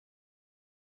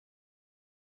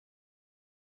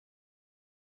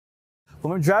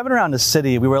When we're driving around the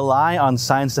city, we rely on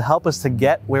signs to help us to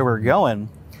get where we're going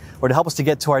or to help us to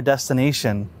get to our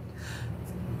destination.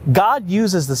 God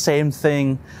uses the same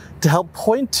thing to help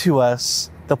point to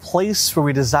us the place where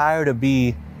we desire to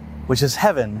be, which is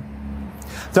heaven.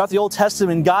 Throughout the Old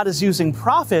Testament, God is using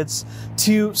prophets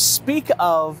to speak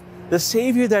of the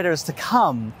Savior that is to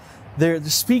come. They're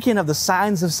speaking of the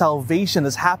signs of salvation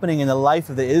that's happening in the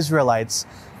life of the Israelites.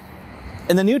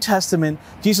 In the New Testament,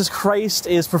 Jesus Christ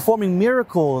is performing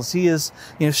miracles. He is,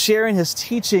 sharing his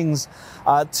teachings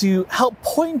to help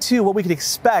point to what we can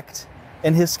expect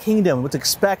in his kingdom, what to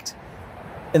expect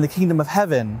in the kingdom of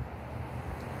heaven.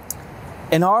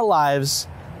 In our lives,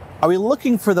 are we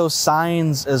looking for those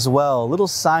signs as well? Little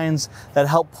signs that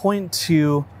help point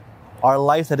to our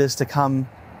life that is to come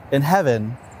in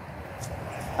heaven.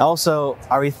 Also,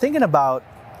 are we thinking about,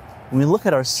 when we look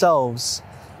at ourselves,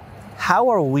 how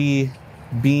are we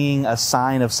being a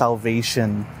sign of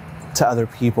salvation to other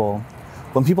people?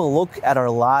 When people look at our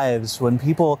lives, when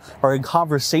people are in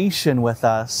conversation with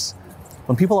us,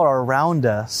 when people are around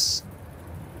us,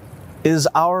 is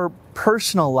our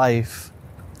personal life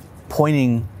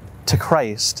pointing to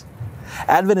Christ?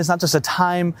 Advent is not just a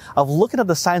time of looking at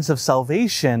the signs of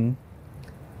salvation,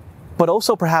 but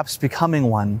also perhaps becoming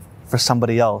one for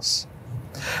somebody else.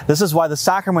 This is why the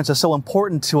sacraments are so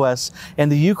important to us. In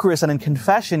the Eucharist and in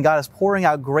confession, God is pouring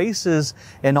out graces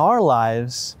in our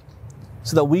lives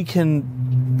so that we can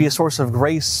be a source of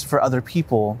grace for other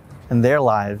people in their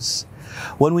lives.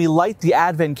 When we light the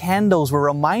Advent candles, we're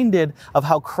reminded of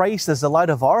how Christ is the light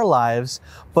of our lives,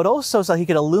 but also so he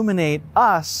could illuminate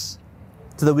us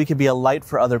so that we could be a light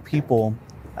for other people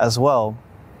as well.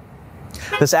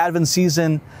 This Advent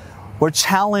season, we're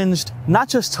challenged not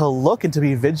just to look and to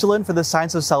be vigilant for the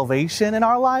signs of salvation in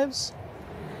our lives,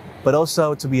 but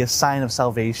also to be a sign of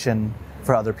salvation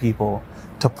for other people,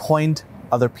 to point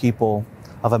other people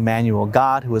of Emmanuel,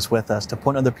 God who is with us, to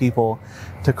point other people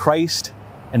to Christ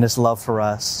and his love for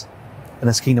us and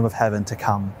his kingdom of heaven to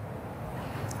come.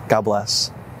 God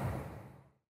bless.